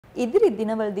ඉදිරි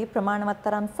දිනවලදී ප්‍රමාණවත්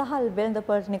තරම් සහල්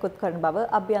වෙළඳපොළට නිකුත් කරන බව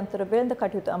අභ්‍යන්තර වෙළඳ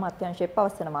කටයුතු අමාත්‍යාංශය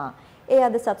පවසනවා. ඒ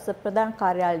අද සතුස ප්‍රධාන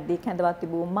කාර්යාලයේදී කැඳවා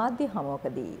තිබූ මාධ්‍ය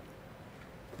හමුවකදී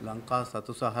ලංකා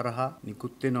සතුස හරහා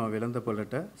නිකුත් වෙන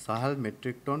වෙළඳපොළට සහල්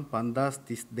මෙට්‍රික් ටොන්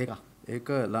 5032ක්. ඒක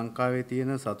ලංකාවේ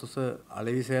තියෙන සතුස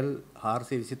අලෙවිසෙල්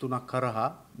 423ක් කරහා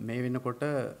මේ වෙනකොට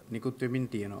නිකුත් වෙමින්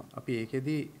තියෙනවා. අපි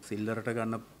ඒකෙදි සිල්ලරට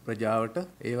ගන්න ප්‍රජාවට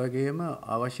ඒ වගේම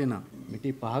අවශ්‍ය නම්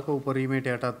මිටි 5ක උපරිමයට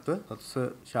යටත්ව සතුස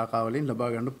ශාඛාවලින් ලබා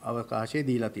ගන්න අවකාශය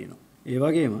දීලා තියෙනවා. ඒ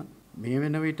වගේම මේ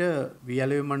වෙන විට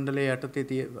වියලෙව මණ්ඩලයේ යටතේ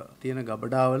තියෙන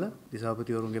ගබඩාවල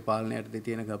දිසාපතිවරුන්ගේ පාලනය යටතේ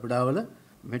තියෙන ගබඩාවල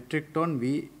මෙට්‍රික් ටොන්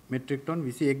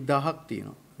 21000ක්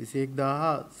තියෙනවා.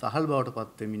 21000 සහල් බවට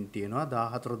පත් වෙමින් තියෙනවා.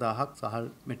 14000ක් සහල්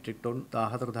මෙට්‍රික් ටොන්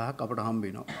 14000ක් අපට හම්බ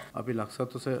වෙනවා. අපි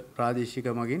ලක්ෂතුස ප්‍රාදේශික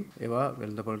මගින් ඒවා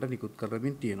වෙළඳපොළට නිකුත්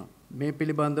කරමින් තියෙනවා. මේ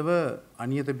පිළිබඳව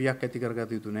අනියත බියක් ඇති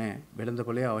කරගත යුතු නැහැ.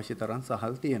 වෙළඳපොළේ අවශ්‍ය තරම්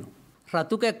සහල් තියෙනවා.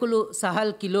 රතු කැකුළු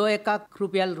සහල් කිලෝ එකක්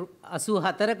රුපියල්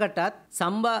 84කටත්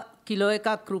සම්බා කිලෝ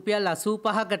එකක් රුපියල්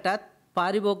 85කටත්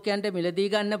පාරිභෝගිකයන්ට මිලදී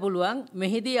ගන්න පුළුවන්.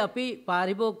 මෙහිදී අපි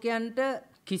පාරිභෝගිකයන්ට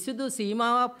කිසිදු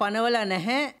සීමාවක් පනවලා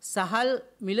නැහැ සහල්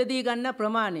මිලදී ගන්න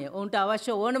ප්‍රමාණය. ඔවුන්ට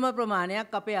අවශ්‍ය ඕනම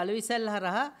ප්‍රමාණයක් අපේ අලෙවිසැල්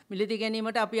හරහා මිලදී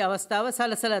ගැනීමට අපි අවස්ථාව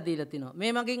සලසලා දීලා තිනවා.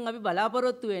 මේ මගින් අපි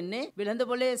බලාපොරොත්තු වෙන්නේ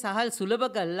වෙළඳපොලේ සහල් සුලභ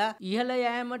කළා ඉහළ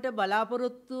යෑමට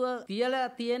බලාපොරොත්තුව තියලා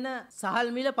තියෙන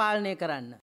සහල් මිල පාලනය කරන්න.